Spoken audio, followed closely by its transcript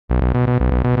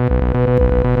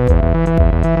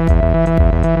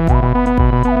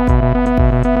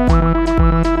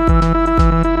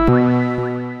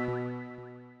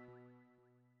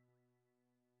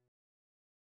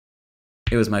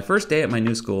was my first day at my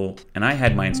new school, and I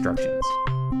had my instructions.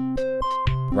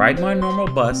 Ride my normal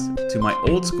bus to my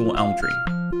old school Elm Tree,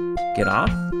 get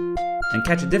off, and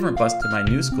catch a different bus to my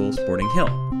new school Sporting Hill.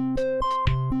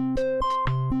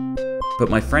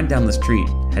 But my friend down the street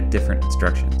had different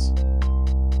instructions.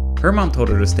 Her mom told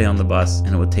her to stay on the bus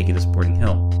and it would take you to Sporting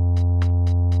Hill.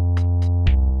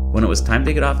 When it was time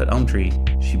to get off at Elm Tree,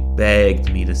 she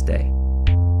begged me to stay.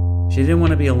 She didn't want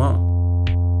to be alone.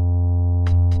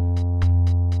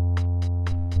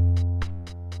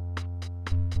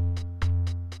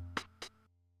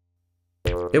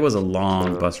 It was a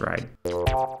long bus ride.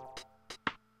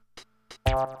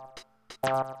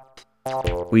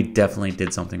 We definitely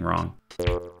did something wrong.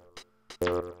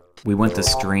 We went to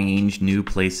strange new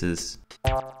places.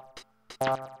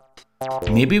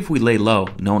 Maybe if we lay low,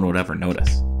 no one would ever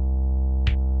notice.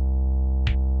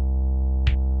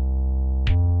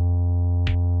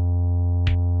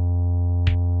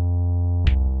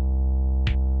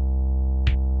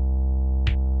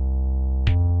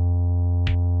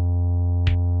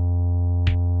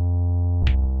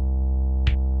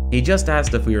 He just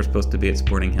asked if we were supposed to be at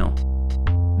Sporting Hill.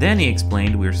 Then he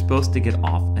explained we were supposed to get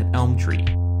off at Elm Tree.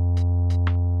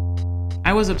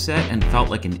 I was upset and felt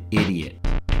like an idiot.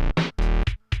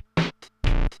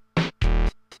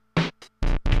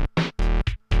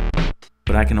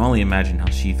 But I can only imagine how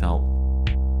she felt.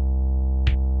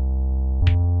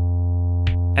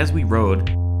 As we rode,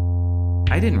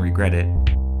 I didn't regret it.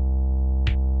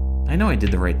 I know I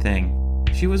did the right thing.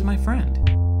 She was my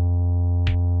friend.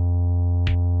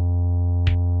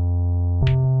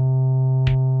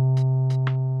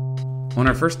 On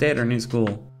our first day at our new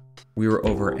school, we were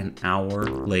over an hour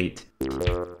late,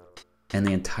 and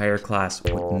the entire class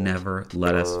would never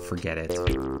let us forget it.